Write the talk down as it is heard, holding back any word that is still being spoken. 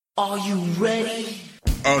Are you ready?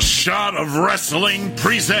 A Shot of Wrestling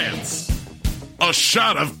presents A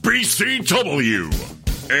Shot of BCW.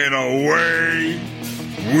 And away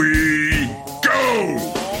we go.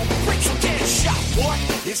 Break your damn shot, boy.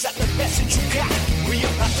 Is that the message you got? We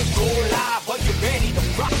about to go live. Are you ready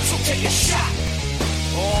to rock? So take a shot.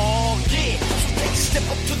 Oh, yeah. So take a step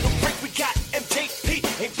up to the break. We got MJP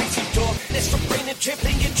and BC Dog. That's the reigning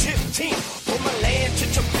championship team. From Milan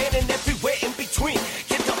to Japan and everywhere in between.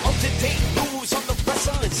 Get the up-to-date news on the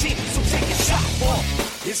wrestling scene. So take a shot,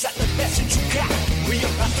 boy. Is that the message you got? We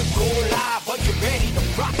about to go live. Are you ready to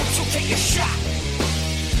rock? So take a shot.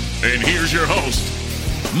 And here's your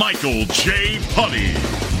host, Michael J. Putty.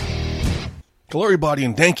 Hello, everybody,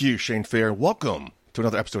 and thank you, Shane Fair. Welcome to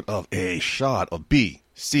another episode of A Shot of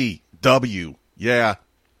BCW. Yeah.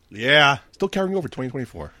 Still carrying over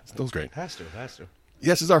 2024. Still great. Has to.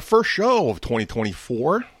 Yes, this is our first show of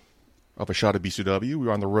 2024 of A Shot of BCW.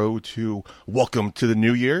 We're on the road to welcome to the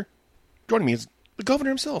new year. Joining me is the governor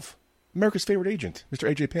himself, America's favorite agent, Mr.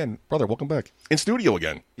 AJ Penn. Brother, welcome back. In studio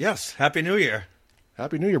again. Yes, Happy New Year.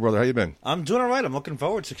 Happy New Year, brother. How you been? I'm doing all right. I'm looking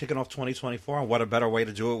forward to kicking off 2024. And what a better way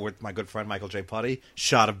to do it with my good friend Michael J. Putty,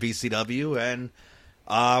 Shot of BCW. And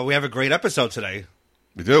we have a great episode today.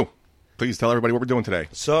 We do. Please tell everybody what we're doing today.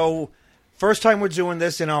 So, first time we're doing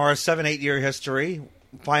this in our 7-8 year history.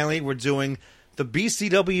 Finally, we're doing the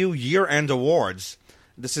BCW Year End Awards.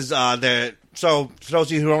 This is so for those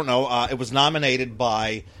of you who don't know, it was nominated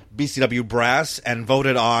by BCW Brass and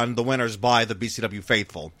voted on the winners by the BCW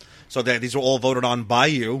Faithful. So these were all voted on by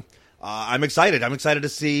you. I'm excited. I'm excited to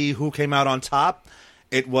see who came out on top.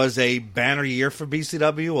 It was a banner year for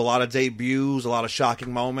BCW. A lot of debuts, a lot of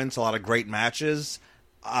shocking moments, a lot of great matches.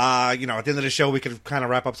 At the end of the show, we could kind of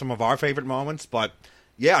wrap up some of our favorite moments. But,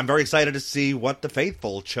 yeah, I'm very excited to see what the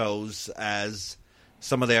Faithful chose as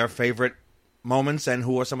some of their favorite moments and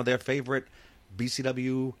who are some of their favorite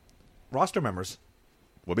BCW roster members.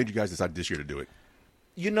 What made you guys decide this year to do it?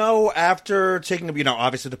 After taking,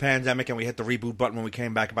 obviously the pandemic and we hit the reboot button when we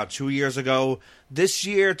came back about 2 years ago, this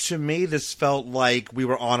year, to me, this felt like we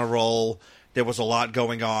were on a roll. There was a lot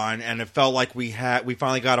going on, and it felt like we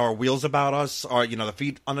finally got our wheels about us, or, the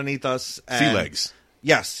feet underneath us. And sea legs.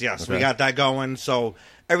 Yes, okay. We got that going. So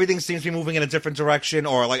everything seems to be moving in a different direction,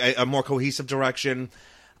 or like a more cohesive direction.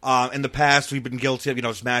 In the past, we've been guilty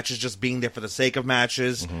of, matches just being there for the sake of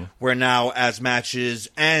matches, where now, as matches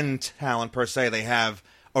and talent per se, they have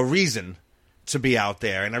a reason to be out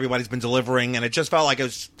there, and everybody's been delivering, and it just felt like it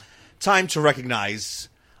was time to recognize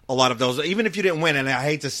a lot of those, even if you didn't win. And I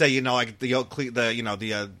hate to say, like the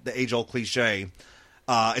age-old cliche,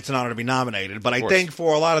 it's an honor to be nominated. But I think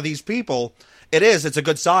for a lot of these people, it's a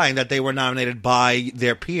good sign that they were nominated by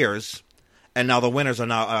their peers. And now the winners are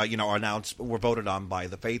now, were voted on by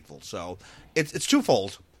the Faithful. So it's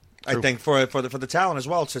twofold, True. I think, for the talent as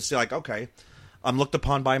well, to see, like, okay, I'm looked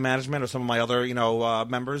upon by management or some of my other,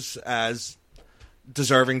 members as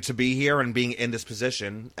deserving to be here and being in this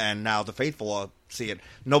position. And now the Faithful see it.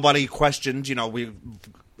 Nobody questioned, we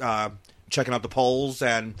checking out the polls,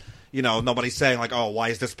 and, nobody's saying, like, oh, why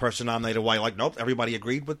is this person nominated? Why? Like, nope, everybody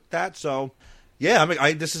agreed with that. So, yeah,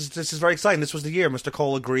 this is very exciting. This was the year. Mr.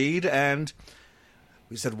 Cole agreed, and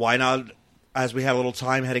we said, why not, as we had a little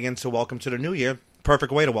time heading into Welcome to the New Year,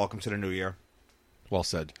 perfect way to welcome to the New Year. Well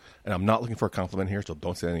said. And I'm not looking for a compliment here, so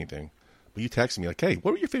don't say anything. But you texted me, like, hey,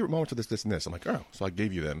 what were your favorite moments of this, this, and this? I'm like, oh. So I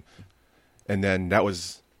gave you them. And then that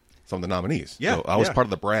was some of the nominees. Yeah. So I was part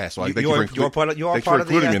of the brass. So thank you for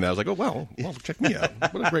including me in that. I was like, oh, well, check me out.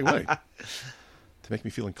 What a great way to make me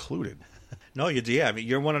feel included. No, you do. Yeah. I mean,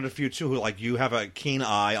 you're one of the few, too, who, like, you have a keen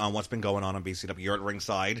eye on what's been going on BCW. You're at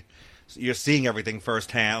ringside. So you're seeing everything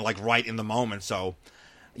firsthand, like, right in the moment. So,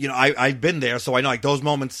 I've been there, so I know, like, those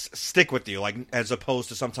moments stick with you, like, as opposed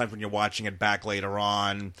to sometimes when you're watching it back later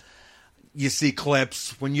on, you see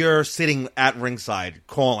clips. When you're sitting at ringside,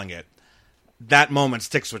 calling it, that moment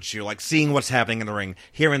sticks with you, like, seeing what's happening in the ring,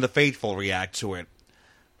 hearing the Faithful react to it.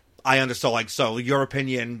 I understand, like, so your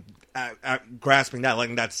opinion, grasping that,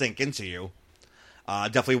 letting that sink into you,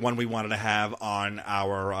 definitely one we wanted to have on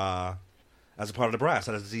our, as a part of the brass,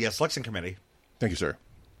 as the selection committee. Thank you, sir.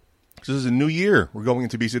 So this is a new year. We're going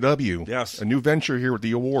into BCW. Yes. A new venture here with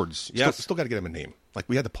the awards. Yes. Still got to get them a name. Like,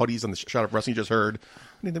 we had the putties on the Shot of Wrestling you just heard.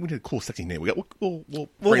 We need a cool, sexy name. We'll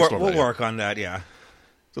work on that, yeah.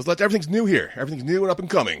 So everything's new here. Everything's new and up and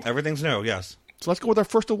coming. Everything's new, yes. So let's go with our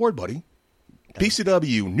first award, buddy.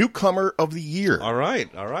 BCW Newcomer of the Year. All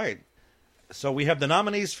right. So we have the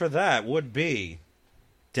nominees for that would be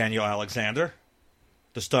Daniel Alexander,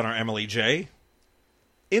 the Stunner Emily J,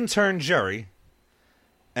 Intern Jerry,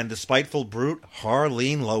 and the spiteful brute,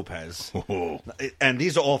 Harleen Lopez. Oh. And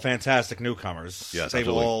these are all fantastic newcomers. Yes, they've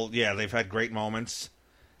absolutely. they've had great moments.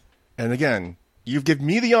 And again, you've given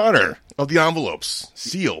me the honor of the envelopes,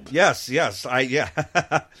 sealed. Yes.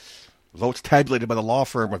 Though it's tabulated by the law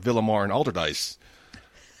firm of Villamar and Alderdice.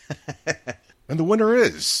 And the winner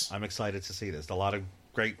is... I'm excited to see this. A lot of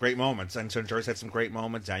great moments. And Joyce had some great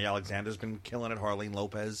moments. Danielle Alexander's been killing it. Harleen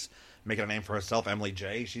Lopez making a name for herself. Emily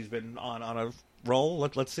J, she's been on a roll.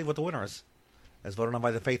 Let's see what the winner is, as voted on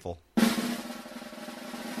by the faithful.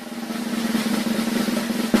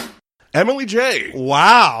 Emily J.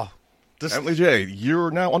 Wow. Emily J,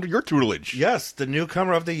 you're now under your tutelage. Yes, the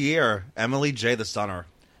newcomer of the year, Emily J. the Stunner.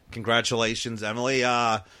 Congratulations, Emily.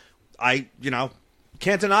 I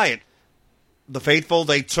can't deny it. The faithful,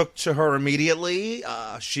 they took to her immediately.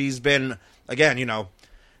 She's been, again,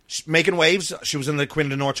 making waves. She was in the Queen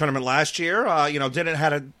of the North tournament last year.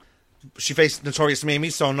 She faced Notorious Mimi,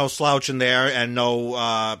 so no slouch in there, and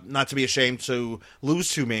no, not to be ashamed to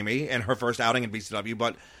lose to Mimi in her first outing in BCW,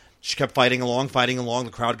 but she kept fighting along. The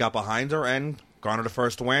crowd got behind her and garnered a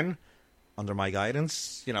first win under my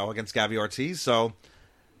guidance, against Gabby Ortiz. So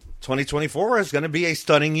 2024 is going to be a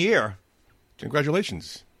stunning year.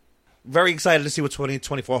 Congratulations. Very excited to see what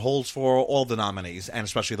 2024 holds for all the nominees, and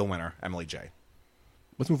especially the winner, Emily J.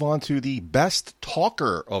 Let's move on to the best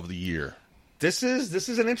talker of the year. This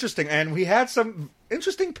is an interesting, and we had some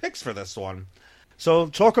interesting picks for this one. So,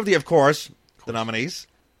 talk of the, of course, the nominees: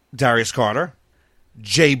 Darius Carter,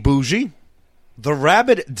 Jay Bougie, the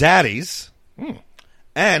Rabid Daddies,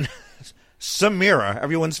 and Samira,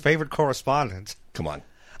 everyone's favorite correspondent. Come on.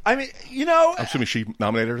 I mean, I'm assuming she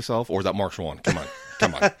nominated herself, or is that Mark's one? Come on.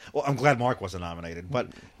 Well, I'm glad Mark wasn't nominated. But,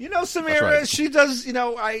 Samira, right. she does, we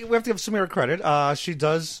have to give Samira credit. She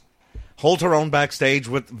does hold her own backstage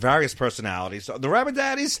with various personalities. So the Rabbit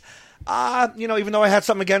Daddies, even though I had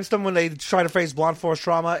something against them when they tried to face Blonde Force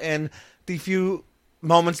Trauma and the few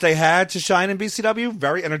moments they had to shine in BCW,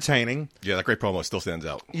 very entertaining. Yeah, that great promo still stands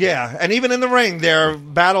out. Yeah, and even in the ring, their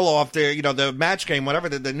battle off, the match game, whatever,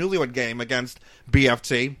 the newlywed game against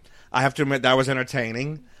BFT, I have to admit that was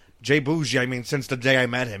entertaining. Jay Bougie, since the day I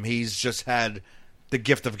met him, he's just had the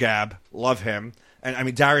gift of gab. Love him.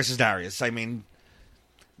 And, Darius is Darius.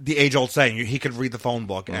 The age-old saying, he could read the phone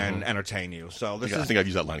book and entertain you. So I think I've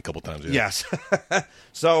used that line a couple times. Yeah. Yes.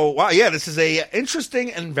 So, wow, yeah, this is a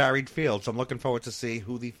interesting and varied field. So I'm looking forward to see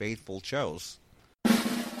who the faithful chose.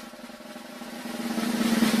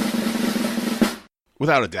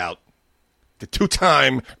 Without a doubt, the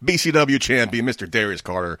two-time BCW champion, Mr. Darius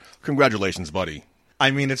Carter. Congratulations, buddy.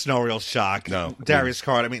 It's no real shock. No. Darius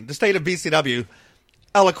Carter, the state of BCW,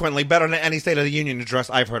 eloquently better than any State of the Union address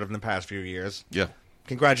I've heard of in the past few years. Yeah.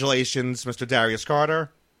 Congratulations, Mr. Darius Carter.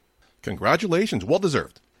 Congratulations. Well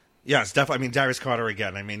deserved. Yes, definitely. Darius Carter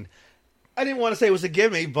again. I didn't want to say it was a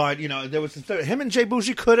gimme, but, there was him and Jay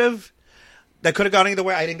Bougie could have gone either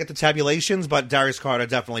way. I didn't get the tabulations, but Darius Carter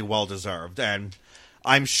definitely well deserved. And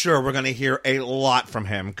I'm sure we're going to hear a lot from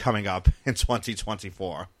him coming up in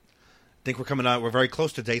 2024. I think we're very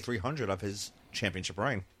close to day 300 of his championship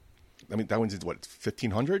reign. That one's,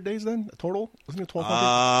 1,500 days then, total? Wasn't it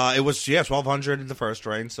 1,200? It was, 1,200 in the first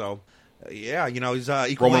reign, so, he's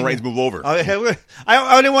equaling. Roman Reigns moved over. I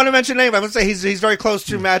didn't want to mention name. I would say he's very close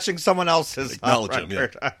to matching someone else's Acknowledge him,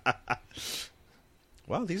 record. Yeah.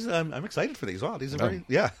 Wow, these, I'm excited for these. Wow, these are very,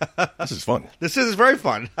 This is fun. This is very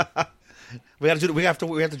fun. We have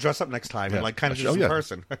to dress up next time and kind of do this in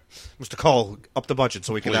person. Mr. Cole, up the budget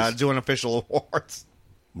so we can do an official awards.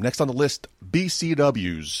 Next on the list,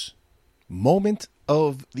 BCW's Moment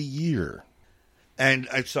of the Year. And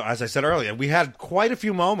so, as I said earlier, we had quite a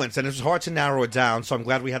few moments, and it was hard to narrow it down. So I'm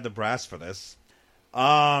glad we had the brass for this.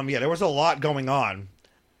 There was a lot going on.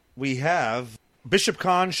 We have Bishop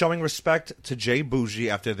Khan showing respect to Jay Bougie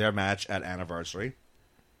after their match at Anniversary.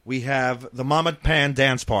 We have the Mahmoud Pan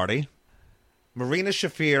Dance Party. Marina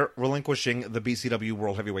Shafir relinquishing the BCW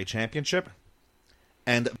World Heavyweight Championship,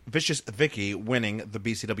 and Vicious Vicky winning the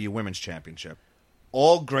BCW Women's Championship.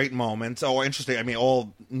 All great moments. Oh, interesting.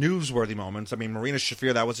 All newsworthy moments. Marina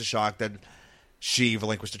Shafir, that was a shock that she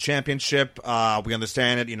relinquished the championship. We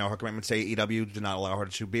understand it. Her commitment to AEW did not allow her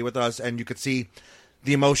to be with us, and you could see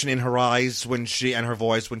the emotion in her eyes and her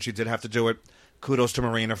voice when she did have to do it. Kudos to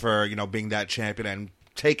Marina for, being that champion and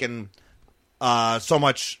taking so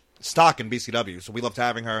much stock in BCW, so we loved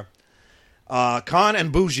having her. Khan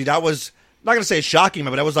and Bougie, that was, I'm not going to say shocking,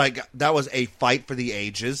 but that was a fight for the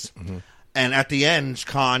ages. Mm-hmm. And at the end,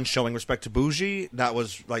 Khan showing respect to Bougie, that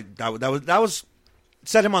was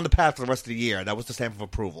set him on the path for the rest of the year. That was the stamp of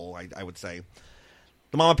approval, I would say.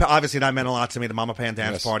 Obviously, that meant a lot to me, the Mama Pan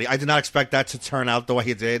dance party. I did not expect that to turn out the way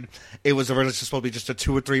it did. It was originally supposed to be just a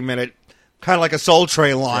 2 or 3 minute, kind of like a Soul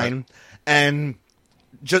Train line. Right. And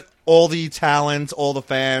just all the talent, all the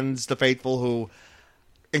fans, the faithful who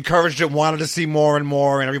encouraged it, wanted to see more and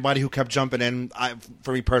more, and everybody who kept jumping in.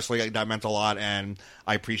 For me personally, that meant a lot, and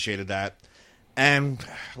I appreciated that. And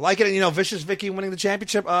like it, Vicious Vicky winning the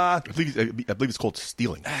championship. I believe it's called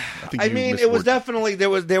stealing. I mean, it was definitely there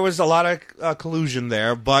was a lot of collusion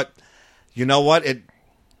there, but you know what?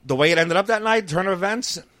 The way it ended up that night, turn of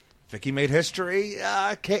events, Vicky made history.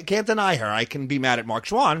 Can't deny her. I can be mad at Mark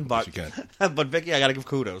Schwann, but but Vicky, I got to give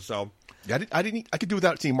kudos. So yeah, I could do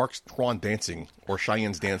without seeing Mark Schwann dancing or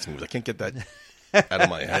Cheyenne's dance moves. I can't get that out of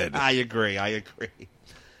my head. I agree.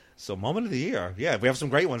 So, moment of the year. Yeah, we have some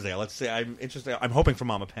great ones there. Let's see. I'm interested. I'm hoping for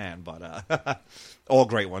Mama Pan, but all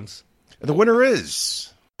great ones. And the winner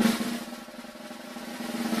is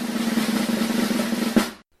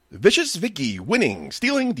Vicious Vicky,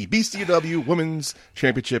 stealing the BCW Women's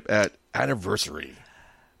Championship at Anniversary.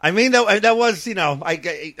 I mean, that was,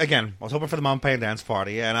 I was hoping for the Mama Pan dance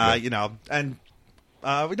party, and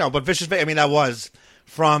but Vicious Vicky. I mean, that was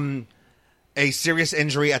from a serious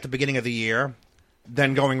injury at the beginning of the year.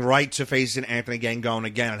 Then going right to facing Anthony Gangone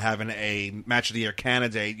again and having a Match of the Year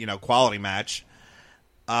candidate, quality match.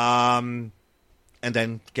 And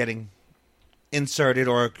then getting inserted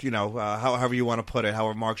or, however you want to put it,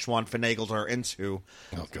 however Mark Schwann finagled her into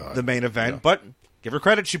the main event. Yeah. But give her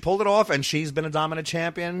credit, she pulled it off, and she's been a dominant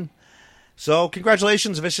champion. So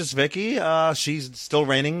congratulations, Vicious Vicky. She's still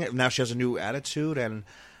reigning. Now she has a new attitude, and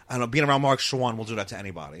I don't know, being around Mark Schwann will do that to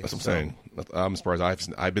anybody. That's what I'm saying. I'm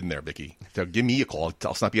surprised I've been there, Vicky. So give me a call.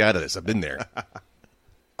 I'll snap you out of this. I've been there.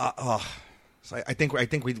 So I think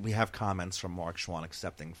we have comments from Mark Schwann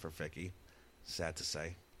accepting for Vicky. Sad to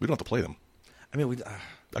say. We don't have to play them. I mean,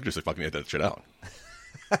 I could just say, fucking edit that shit out.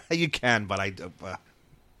 You can, but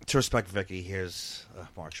to respect Vicky, here's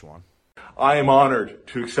Mark Schwann. I am honored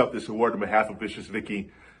to accept this award on behalf of Vicious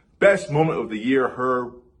Vicky. Best moment of the year,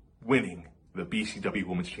 her winning the BCW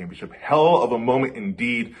Women's Championship. Hell of a moment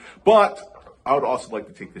indeed. But I would also like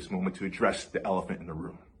to take this moment to address the elephant in the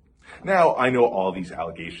room. Now, I know all these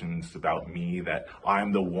allegations about me, that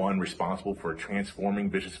I'm the one responsible for transforming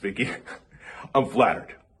Vicious Vicky. I'm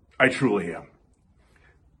flattered. I truly am.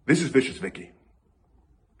 This is Vicious Vicky.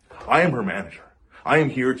 I am her manager. I am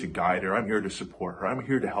here to guide her. I'm here to support her. I'm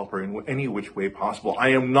here to help her in any which way possible. I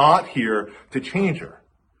am not here to change her.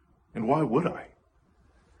 And why would I?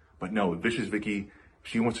 But no, Vicious Vicky,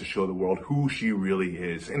 she wants to show the world who she really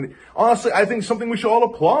is. And honestly, I think it's something we should all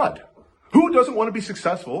applaud. Who doesn't want to be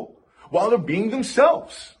successful while they're being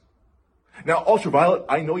themselves? Now, Ultraviolet,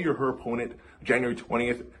 I know you're her opponent January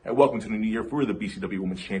 20th, and welcome to the new year for the BCW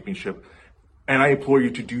Women's Championship. And I implore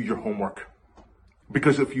you to do your homework.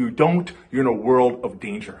 Because if you don't, you're in a world of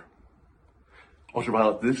danger.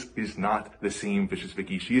 Ultraviolet, this is not the same Vicious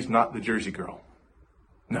Vicky. She is not the Jersey girl.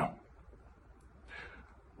 No.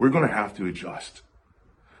 We're going to have to adjust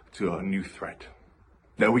to a new threat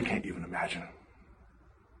that we can't even imagine.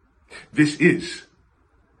 This is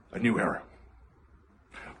a new era.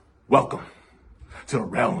 Welcome to the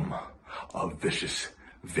realm of Vicious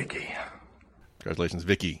Vicky. Congratulations,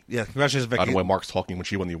 Vicky. Yeah, congratulations, Vicky. I don't know why Mark's talking when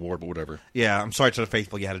she won the award, but whatever. Yeah, I'm sorry to the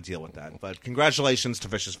faithful you had to deal with that. But congratulations to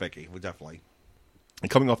Vicious Vicky. We definitely. And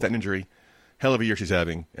coming off that injury, hell of a year she's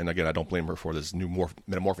having. And again, I don't blame her for this new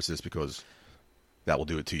metamorphosis because that will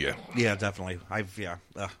do it to you. Yeah, definitely. I've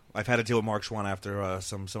had to deal with Mark Schwann after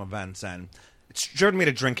some events, and it's driven me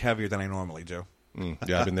to drink heavier than I normally do.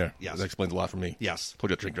 Yeah, I've been there. Yes. That explains a lot for me. Yes.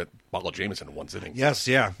 Told you to drink that bottle of Jameson in one sitting. Yes,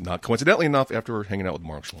 yeah. Not coincidentally enough after hanging out with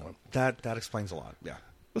Mark Schwann. That explains a lot, yeah.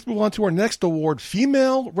 Let's move on to our next award,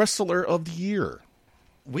 Female Wrestler of the Year.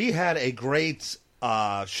 We had a great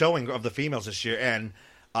showing of the females this year, and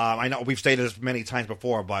I know we've stated this many times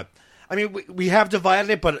before, but I mean we have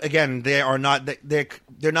divided it, but again they are not they're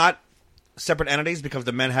not separate entities because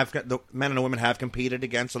the men and the women have competed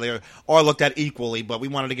against, so they are looked at equally. But we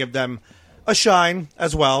wanted to give them a shine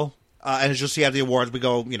as well, and as you'll see at the awards, we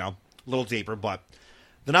go a little deeper. But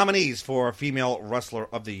the nominees for Female Wrestler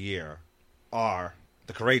of the Year are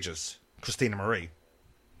the Courageous, Christina Marie;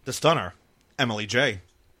 the Stunner, Emily J;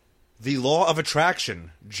 the Law of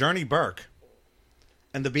Attraction, Journey Burke;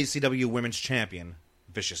 and the BCW Women's Champion,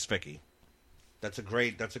 Vicious Vicky. That's a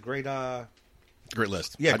great great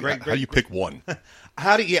list. Yeah, great. How do you pick one?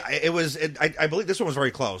 I believe this one was very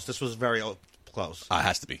close. This was very close. It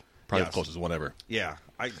has to be. Probably the closest one ever. Yeah.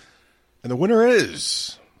 And the winner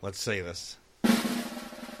is... Let's say this.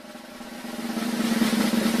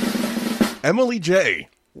 Emily J.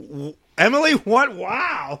 Emily, what?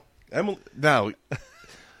 Wow. Emily... Now,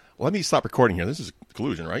 Let me stop recording here. This is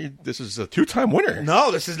collusion, right? This is a 2-time winner.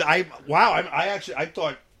 No, this is I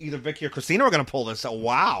thought either Vicky or Christina were going to pull this. So,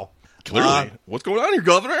 wow. Clearly. What's going on here,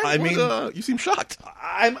 Governor? I mean, you seem shocked.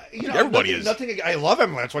 Everybody is. Nothing. I love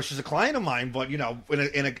Emily. That's why she's a client of mine. But in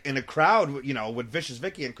a crowd, with Vicious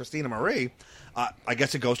Vicky and Christina Marie, I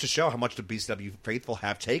guess it goes to show how much the BCW faithful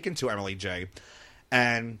have taken to Emily J.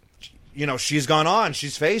 And she's gone on.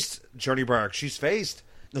 She's faced Journey Burke. She's faced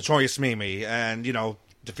Notorious Mimi, and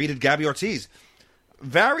defeated Gabby Ortiz.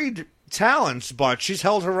 Varied talents, but she's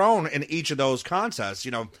held her own in each of those contests.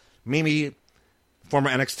 Mimi, former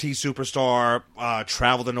NXT superstar,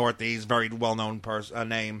 traveled the Northeast, very well-known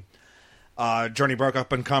name. Journey Burke,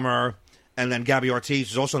 up-and-comer, and then Gabby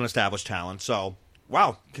Ortiz is also an established talent. So,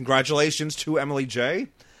 wow, congratulations to Emily J.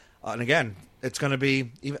 And again, it's going to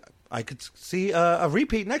be, I could see a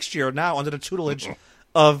repeat next year now under the tutelage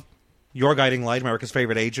of your guiding light, America's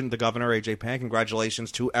favorite agent, the Governor, AJ Pan.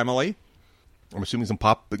 Congratulations to Emily. I'm assuming some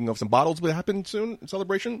popping of some bottles will happen soon in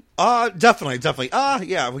celebration? Definitely.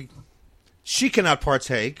 Yeah, she cannot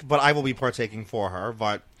partake, but I will be partaking for her.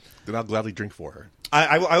 But then I'll gladly drink for her.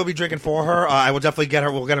 I will be drinking for her. I will definitely get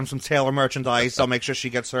her. We'll get him some Taylor merchandise. I'll make sure she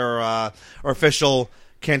gets her official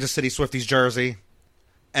Kansas City Swifties jersey.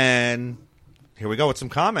 And here we go with some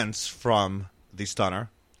comments from the stunner,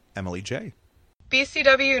 Emily J.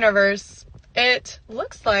 BCW Universe, it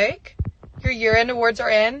looks like your year-end awards are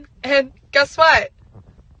in, and guess what?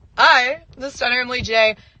 I, the stunner Emily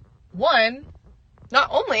J, won not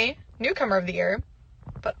only Newcomer of the Year,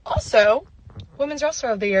 but also Women's Wrestler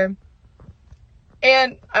of the Year.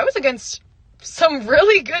 And I was against some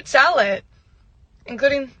really good talent,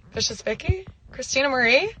 including Vicious Vicky, Christina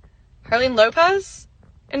Marie, Harleen Lopez,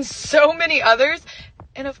 and so many others.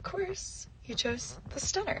 And of course, you chose the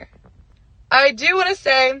stunner. I do want to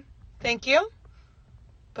say thank you,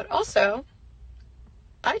 but also,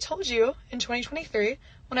 I told you in 2023,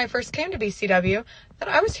 when I first came to BCW, that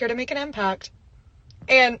I was here to make an impact.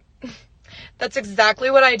 And that's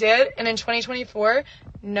exactly what I did. And in 2024,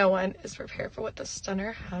 no one is prepared for what the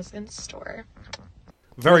stunner has in store.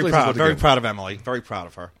 Very proud of Emily. Very proud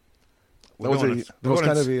of her. We're going to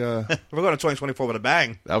 2024 with a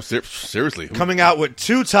bang. That was seriously. Coming out with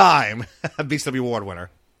 2-time BCW Award winner,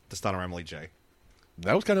 the stunner Emily J.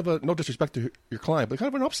 That was kind of no disrespect to your client, but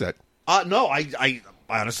kind of an upset. No, I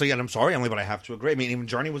honestly, and I'm sorry, Emily, but I have to agree. I mean, even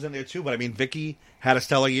Journey was in there too, but I mean, Vicky had a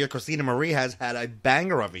stellar year. Christina Marie has had a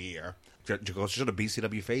banger of a year. The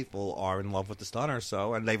BCW faithful are in love with the stunner,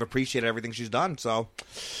 and they've appreciated everything she's done, so.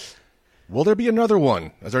 Will there be another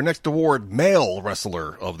one as our next award, Male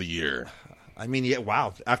Wrestler of the Year? I mean, yeah,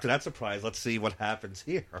 wow. After that surprise, let's see what happens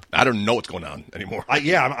here. I don't know what's going on anymore.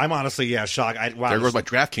 I'm honestly, shocked. Wow, there goes my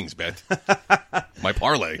DraftKings bet. My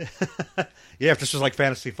parlay. Yeah, if this was like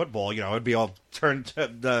fantasy football, it'd be all turn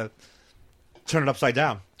it upside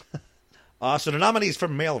down. So the nominees for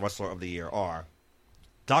Male Wrestler of the Year are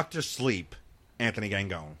Dr. Sleep, Anthony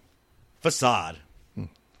Gangone, Facade,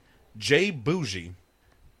 Jay Bougie,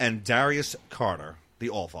 and Darius Carter, the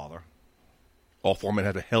Allfather. All four men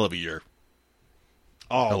had a hell of a year.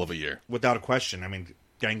 Oh, hell of a year. Without a question. I mean,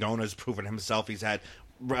 Gangone has proven himself. He's had,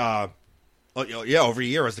 over a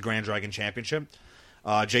year as the Grand Dragon Championship.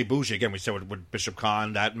 Jay Bougie, again, we said with Bishop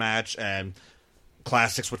Khan, that match, and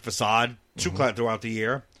classics with Facade, throughout the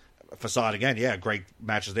year. Facade, again, great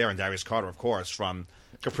matches there. And Darius Carter, of course, from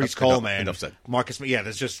Caprice Coleman. Enough said. Marcus,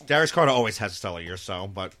 there's just, Darius Carter always has a stellar year,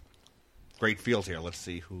 but great field here. Let's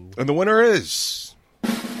see who. And the winner is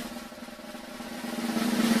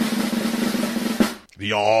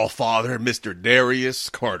the All-Father, Mr. Darius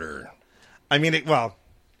Carter. I mean, I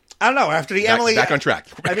don't know. After the Emily, back on track.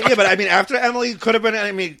 After Emily could have been.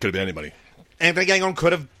 Could have been anybody. Anthony Gangone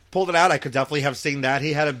could have pulled it out. I could definitely have seen that.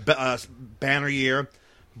 He had a banner year.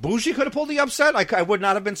 Bougie could have pulled the upset. I would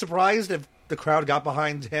not have been surprised if the crowd got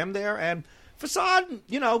behind him there. And Facade,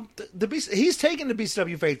 he's taken the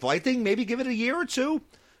BCW faithful. I think maybe give it a year or two,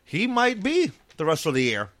 he might be the rest of the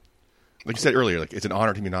year. Like you said earlier, it's an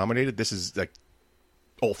honor to be nominated. This is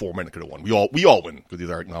all four men could have won. We all win because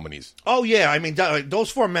these are nominees. Oh yeah, I mean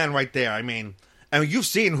those four men right there. I mean you've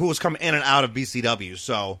seen who has come in and out of BCW.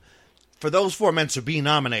 So for those four men to be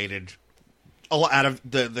nominated, out of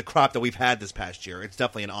the crop that we've had this past year, it's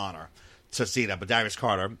definitely an honor to see that. But Darius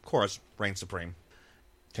Carter, of course, reigns supreme.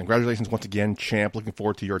 Congratulations once again, champ. Looking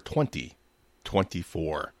forward to your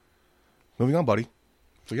 2024. Moving on, buddy.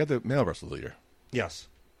 So you got the male wrestler of the year. Yes.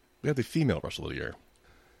 We have the female wrestler of the year.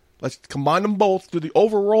 Let's combine them both to the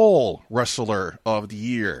overall wrestler of the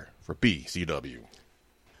year for BCW.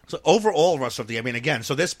 So overall wrestler of the year, I mean, again,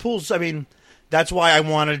 so this pool's, I mean, that's why I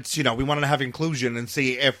wanted, we wanted to have inclusion and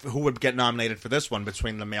see if who would get nominated for this one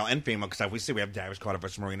between the male and female, because we have Darius Carter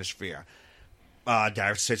versus Marina Shafir,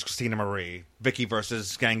 Darius versus Christina Marie, Vicky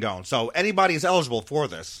versus Gangone. So anybody is eligible for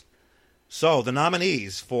this. So the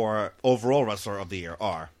nominees for overall wrestler of the year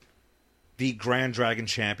are the Grand Dragon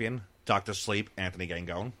champion, Dr. Sleep, Anthony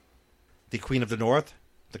Gangone, the Queen of the North,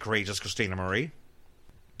 the courageous Christina Marie,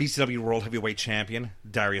 BCW World Heavyweight Champion,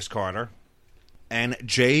 Darius Carter, and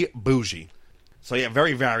Jay Bougie. So, yeah,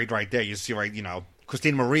 very varied right there. You see, right,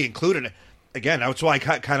 Christina Marie included. Again, that's why I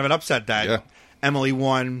kind of an upset that Emily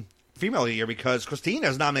won Female of the Year, because Christina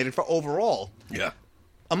is nominated for overall. Yeah.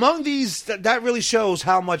 Among these, that really shows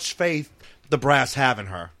how much faith the brass have in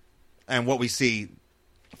her and what we see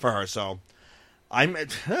for her. So, could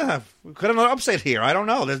have another upset here. I don't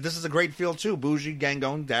know. This is a great field, too. Bougie,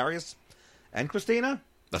 Gangone, Darius, and Christina.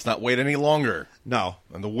 Let's not wait any longer. No.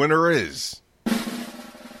 And the winner is...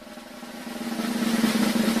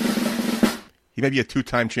 He may be a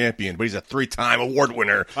 2-time champion, but he's a 3-time award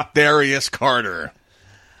winner, Darius Carter.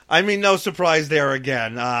 I mean, no surprise there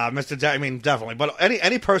again. Definitely. But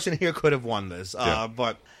any person here could have won this.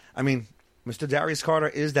 But, I mean, Mr. Darius Carter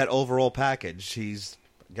is that overall package. He's,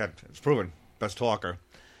 again, it's proven, best talker.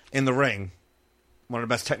 In the ring, one of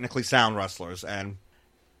the best technically sound wrestlers. And,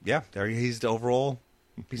 yeah, he's the overall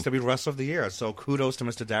BCW Wrestler of the Year. So kudos to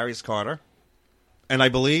Mr. Darius Carter. And I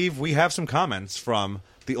believe we have some comments from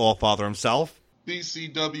the All-Father himself.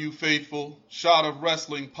 BCW Faithful, Shot of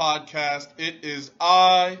Wrestling podcast. It is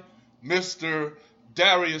I, Mr.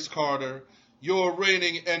 Darius Carter, your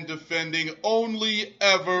reigning and defending only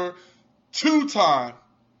ever 2-time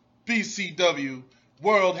BCW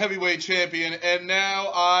World Heavyweight Champion, and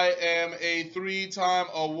now I am a 3-time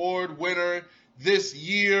award winner this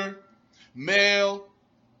year, Male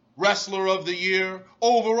Wrestler of the Year,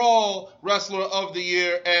 Overall Wrestler of the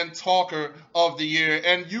Year, and Talker of the Year.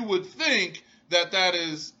 And you would think that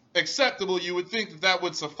is acceptable. You would think that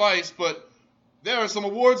would suffice, but there are some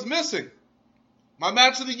awards missing. My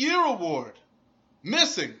Match of the Year award,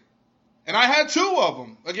 missing. And I had 2 of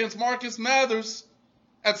them, against Marcus Mathers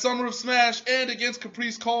at Summer of Smash and against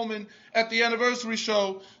Caprice Coleman at the anniversary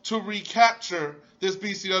show to recapture this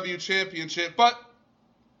BCW championship. But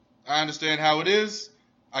I understand how it is.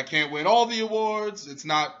 I can't win all the awards. It's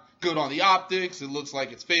not good on the optics. It looks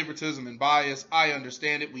like it's favoritism and bias. I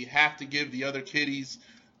understand it. We have to give the other kiddies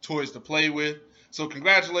toys to play with. So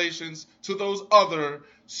congratulations to those other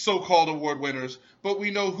so-called award winners. But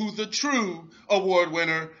we know who the true award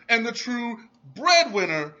winner and the true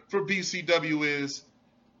breadwinner for BCW is,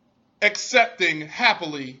 accepting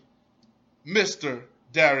happily Mr.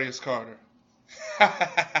 Darius Carter.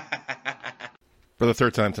 For the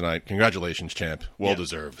 3rd time tonight, congratulations, champ. Well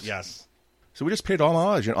deserved. Yes. So we just paid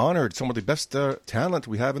homage and honored some of the best talent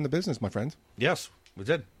we have in the business, my friend. Yes, we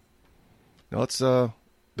did. Now let's, the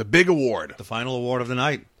big award. The final award of the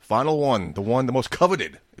night. Final one. The most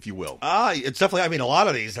coveted, if you will. It's definitely, a lot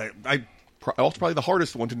of these, Also probably the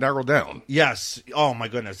hardest one to narrow down. Yes. Oh, my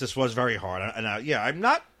goodness. This was very hard. And,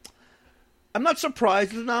 I'm not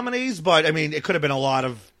surprised at the nominees, but, it could have been a lot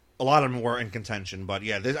of them were in contention. But,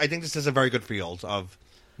 yeah, I think this is a very good field of...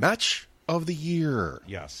 Match of the Year.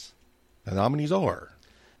 Yes. The nominees are...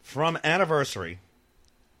 From Anniversary,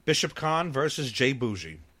 Bishop Khan versus Jay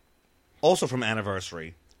Bougie. Also from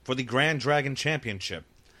Anniversary, for the Grand Dragon Championship,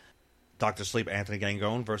 Dr. Sleep Anthony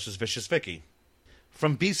Gangone versus Vicious Vicky.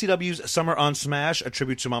 From BCW's Summer on Smash, a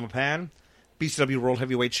tribute to Mama Pan, BCW World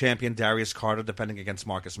Heavyweight Champion Darius Carter defending against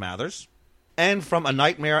Marcus Mathers. And from A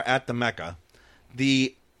Nightmare at the Mecca,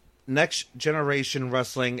 the Next Generation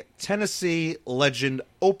Wrestling Tennessee Legend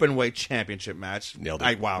Openweight Championship match. Nailed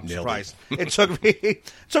it. Wow, I'm Nailed surprised. It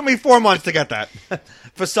took me 4 months to get that.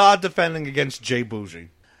 Facade defending against Jay Bougie.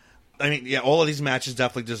 All of these matches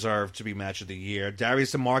definitely deserve to be Match of the Year.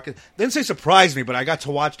 Darius and Marcus didn't say surprised me, but I got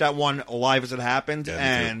to watch that one live as it happened,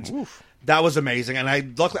 and that was amazing.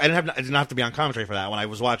 And luckily I didn't have to be on commentary for that one. I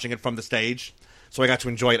was watching it from the stage, so I got to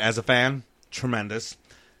enjoy it as a fan. Tremendous.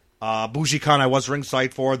 Bougie Khan I was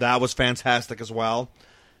ringside for. That was fantastic as well.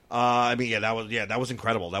 That was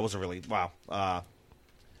incredible. That was a really wow.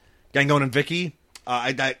 Gangone and Vicky.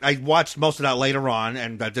 I watched most of that later on,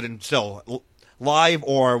 and I didn't still live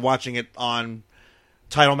or watching it on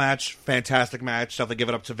title match. Fantastic match. Definitely give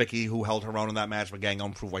it up to Vicky, who held her own in that match, but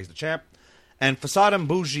Gangone proved why he's the champ. And Facade and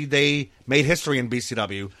Bougie, they made history in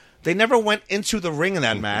BCW. They never went into the ring in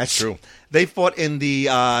that match. True. They fought in the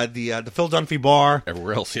Phil Dunphy bar.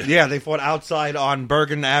 Everywhere else, yeah. Yeah, they fought outside on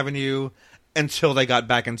Bergen Avenue until they got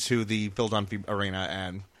back into the Phil Dunphy arena,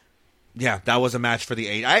 and Yeah, that was a match for the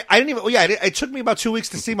 8. I didn't even. Yeah, it took me about 2 weeks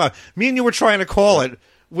to see me and you were trying to call it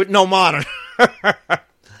with no monitor.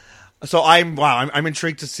 So I'm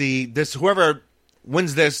intrigued to see this. Whoever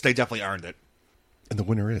wins this, they definitely earned it. And the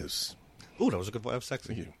winner is. Ooh, that was a good voice.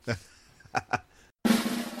 Sexy. Thank you.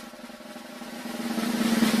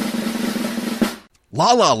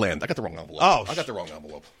 La La Land. I got the wrong envelope. Oh, I got the wrong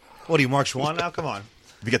envelope. What are you, Mark Schwann now? Come on.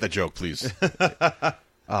 If you get that joke, please.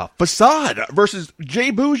 Facade versus Jay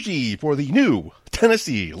Bougie for the new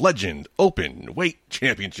Tennessee Legend Open Weight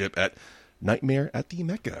Championship at Nightmare at the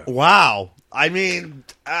Mecca. Wow. I mean,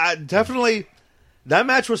 definitely, that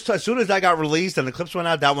match was, as soon as that got released and the clips went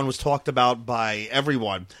out, that one was talked about by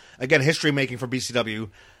everyone. Again, history making for BCW.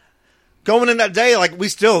 Going in that day, like, we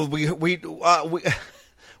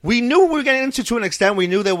knew we were getting into to an extent. We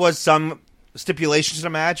knew there was some stipulations in the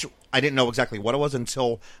match. I didn't know exactly what it was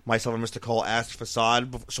until myself and Mr. Cole asked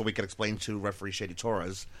Facade so we could explain to referee Shady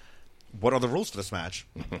Torres what are the rules for this match.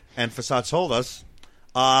 And Facade told us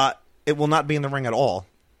it will not be in the ring at all.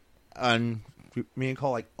 And me and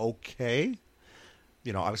Cole like, okay.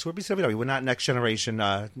 You know, obviously we're BCW. We're not next generation,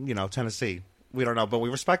 Tennessee. We don't know, but we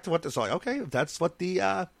respect what this. Like, okay, if that's what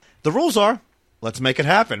the rules are, let's make it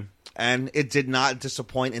happen. And it did not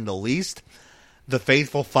disappoint in the least. The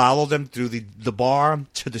faithful followed them through the bar,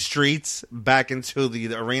 to the streets, back into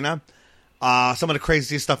the arena. Some of the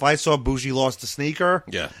craziest stuff I saw, Bougie lost the sneaker.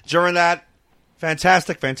 Yeah. During that,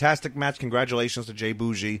 fantastic match. Congratulations to Jay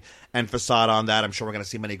Bougie and Facade on that. I'm sure we're going to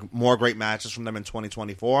see many more great matches from them in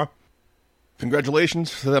 2024.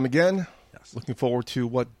 Congratulations to them again. Yes. Looking forward to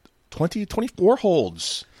what 2024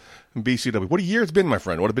 holds in BCW. What a year it's been, my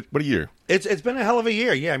friend. What a year. It's been a hell of a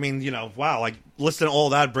year. Yeah, I mean, wow, like listening to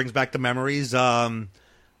all that brings back the memories. What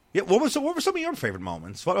were some of your favorite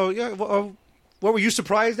moments? What were you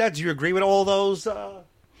surprised at? Do you agree with all those? I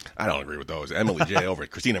don't agree with those. Emily J over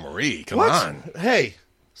Christina Marie. Come what? on. Hey,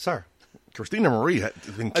 sir. Christina Marie has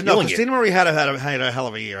been killing No, Christina Marie had a hell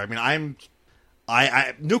of a year. I mean,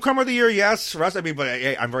 I newcomer of the year, yes. For us, I mean, but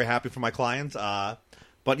I'm very happy for my clients.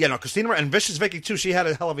 But Christina Marie and Vicious Vicky too. She had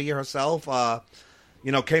a hell of a year herself.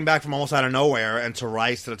 Came back from almost out of nowhere and to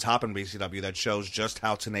rise to the top in BCW. That shows just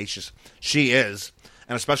how tenacious she is.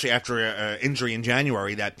 And especially after an injury in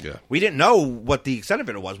January that we didn't know what the extent of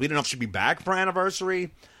it was. We didn't know if she'd be back for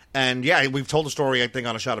anniversary. And, we've told the story, I think,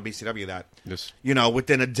 on a shot of BCW that,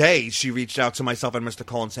 within a day, she reached out to myself and Mr.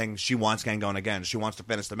 Cullen saying she wants Gangone again. She wants to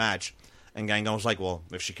finish the match. And Gangone was like, well,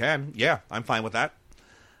 if she can, I'm fine with that.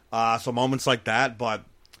 So moments like that, but,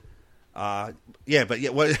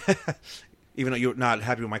 what, even though you're not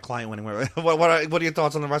happy with my client winning, what are your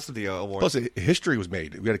thoughts on the rest of the awards? Plus, history was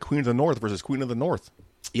made. We had a Queen of the North versus Queen of the North.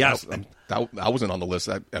 Yes. I wasn't on the list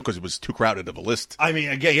because it was too crowded of a list. I mean,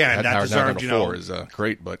 that deserved, is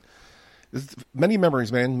great, but many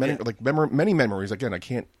memories, man. Many memories. Again, I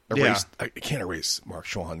can't erase. I can't erase Mark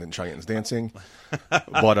Schwann and Cheyenne's dancing,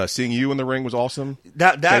 but seeing you in the ring was awesome.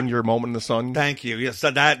 That your moment in the sun. Thank you. Yes,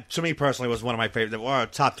 that to me personally was one of my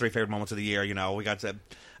favorite, top 3 favorite moments of the year. We got to.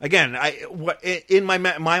 Again, in my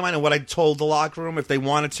mind and what I told the locker room, if they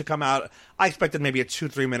wanted to come out, I expected maybe a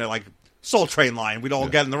 2-3 minute Soul Train line. We'd all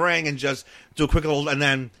get in the ring and just do a quick little, and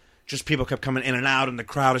then just people kept coming in and out, and the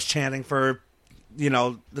crowd is chanting for,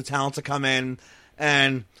 the talent to come in.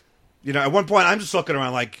 And, at one point I'm just looking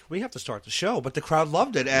around like, we have to start the show, but the crowd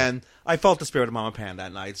loved it, and I felt the spirit of Mama Pan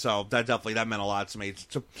that night. So that meant a lot to me.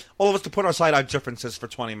 To all of us to put aside our differences for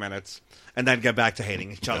 20 minutes and then get back to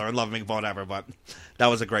hating each other and loving whatever. But that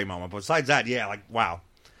was a great moment. But besides that, wow.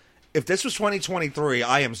 If this was 2023,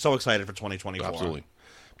 I am so excited for 2024. Absolutely.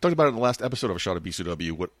 Talked about it in the last episode of A Shot of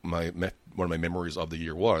BCW, what one of my memories of the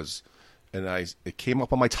year was. And it came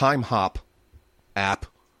up on my Time Hop app.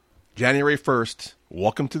 January 1st,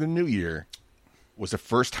 welcome to the new year, was the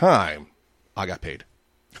first time I got paid.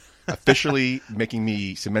 Officially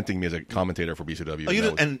cementing me as a commentator for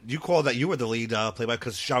BCW. Oh, and you called that you were the lead play-by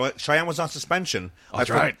because Cheyenne was on suspension. Oh, that's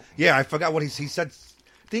right. Yeah, I forgot what he said.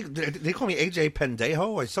 Did he call me AJ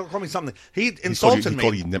Pendejo? He called me something. He insulted me. He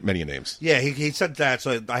called you many names. Yeah, he said that,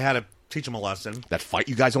 so I had to teach him a lesson. That fight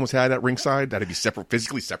you guys almost had at ringside, that had to be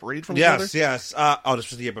physically separated from each other? Yes. This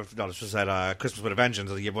was the year before. No, this was at Christmas with a Vengeance.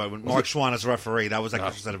 The year when Mark Schwann as referee. That was at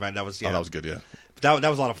Christmas event. That was Oh, that was good. Yeah. That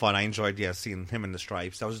was a lot of fun. I enjoyed seeing him in the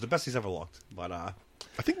stripes. That was the best he's ever looked. But I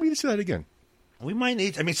think we need to see that again. We might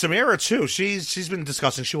need. I mean, Samira too. She's been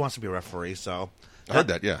discussing. She wants to be a referee. So I heard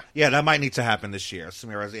that. Yeah. Yeah, that might need to happen this year.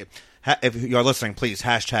 Samira, if you're listening, please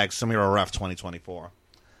hashtag Samira Ref 2024.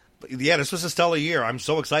 But this was a stellar year. I'm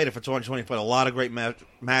so excited for 2024. A lot of great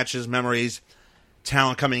matches, memories,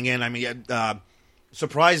 talent coming in. I mean,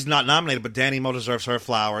 Surprised not nominated, but Danny Mo deserves her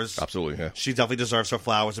flowers. Absolutely, yeah. She definitely deserves her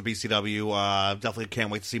flowers at BCW. Definitely can't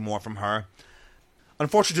wait to see more from her.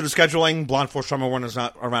 Unfortunately, due to scheduling, Blonde Force Drummer is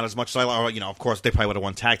not around as much as I like. Of course, they probably would have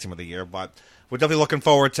won Tag Team of the Year, but we're definitely looking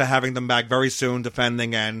forward to having them back very soon,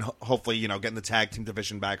 defending and hopefully, getting the Tag Team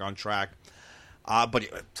division back on track. But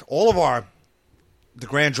all of the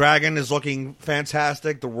Grand Dragon is looking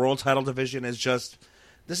fantastic. The World Title division is just...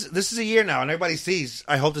 This is a year now, and everybody sees.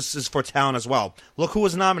 I hope this is for talent as well. Look who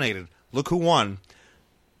was nominated. Look who won.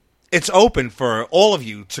 It's open for all of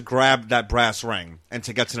you to grab that brass ring and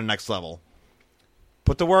to get to the next level.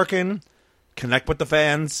 Put the work in, connect with the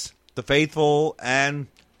fans, the faithful, and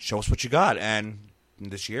show us what you got. And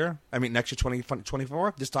next year,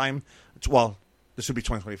 2024, this time, this would be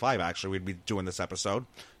 2025, actually. We'd be doing this episode.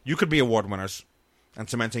 You could be award winners and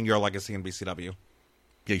cementing your legacy in BCW.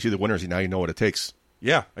 Yeah, you see the winners, now you know what it takes.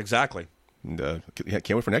 Yeah, exactly. And, can't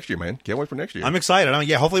wait for next year, man. Can't wait for next year. I'm excited.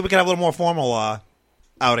 Hopefully we can have a little more formal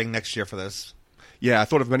outing next year for this. Yeah, I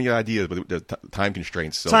thought of many ideas, but the time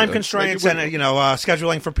constraints. So, constraints and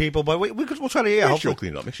scheduling for people, but we'll try to. Yeah, next year we'll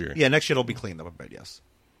clean it up next year. Yeah, next year it'll be cleaned up a bit. Yes.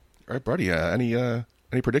 All right, buddy. Any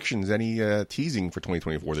predictions? Any teasing for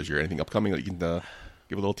 2024 this year? Anything upcoming that you can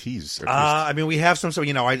give a little tease? We have some. So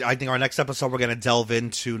I think our next episode we're going to delve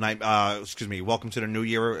into Welcome to the New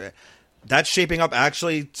Year. That's shaping up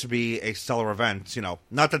actually to be a stellar event.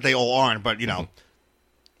 Not that they all aren't, but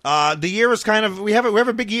the year is kind of we have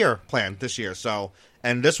a big year planned this year. So,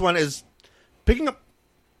 and this one is picking up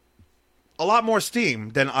a lot more steam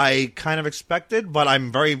than I kind of expected. But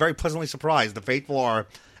I'm very, very pleasantly surprised. The faithful are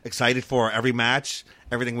excited for every match,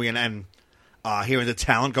 everything and hearing the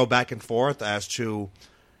talent go back and forth as to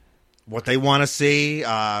what they want to see.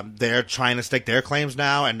 They're trying to stake their claims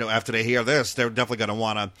now, and after they hear this, they're definitely going to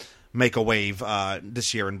want to make a wave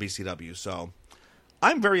this year in BCW. So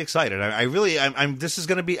I'm very excited. This is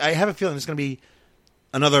going to be. I have a feeling it's going to be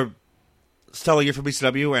another stellar year for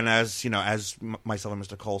BCW. And as myself and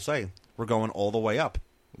Mr. Cole say, we're going all the way up.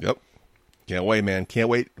 Yep. Can't wait, man. Can't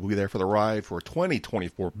wait. We'll be there for the ride for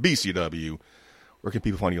 2024 BCW. Where can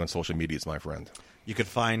people find you on social medias, my friend? You can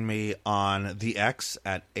find me on the X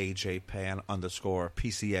at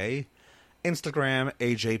AJPan_PCA, Instagram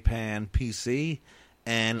AJPanPC,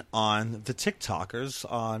 and on the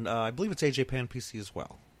TikTokers on I believe it's AJPanPC as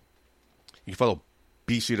well. You can follow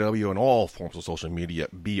BCW on all forms of social media,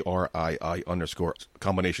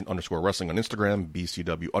 BRII_combination_wrestling on Instagram,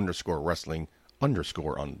 BCW_wrestling_ on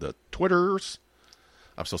the Twitters.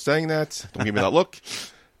 I'm still saying that. Don't give me that look.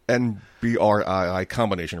 And BRII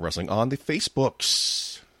combination wrestling on the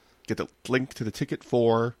Facebooks. Get the link to the ticket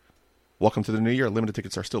for Welcome to the New Year. Limited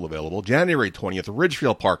tickets are still available. January 20th,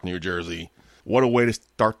 Ridgefield Park, New Jersey. What a way to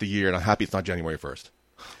start the year, and I'm happy it's not January 1st.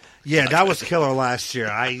 Yeah, that was killer last year.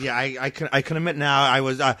 I can admit now I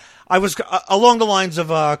was along the lines of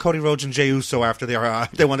Cody Rhodes and Jey Uso after they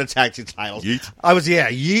won the tag team titles. Yeet.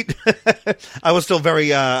 Yeet. I was still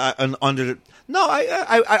very under. No,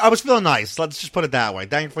 I was feeling nice. Let's just put it that way.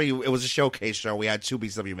 Thankfully, it was a showcase show. We had 2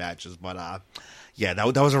 BCW matches, but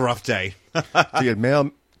that was a rough day. So you had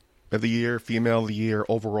male of the year, female of the year,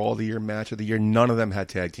 overall of the year, match of the year. None of them had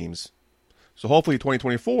tag teams. So hopefully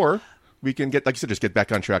 2024, we can get, like you said, just get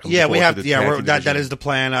back on track. Yeah, we have. Yeah, that is the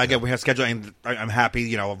plan. Again, we have scheduling. I'm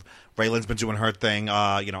happy. Raylan's been doing her thing.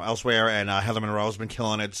 Elsewhere, and Heather Monroe's been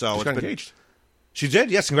killing it. So she's got engaged. She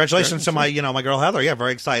did. Yes, congratulations to my my girl Heather. Yeah,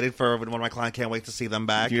 very excited for one of my clients. Can't wait to see them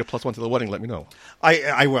back. If you get +1 to the wedding, let me know.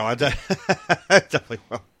 I will. I definitely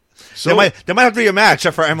will. So there might have to be a match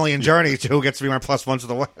for Emily and Journey who gets to be my +1 to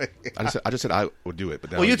the wedding. I just said I would do it,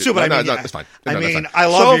 but you too. But it's fine. I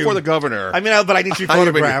love you for the governor. But I need to be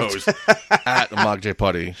photographed at the Mog J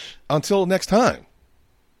Putty. Until next time,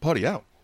 Putty out.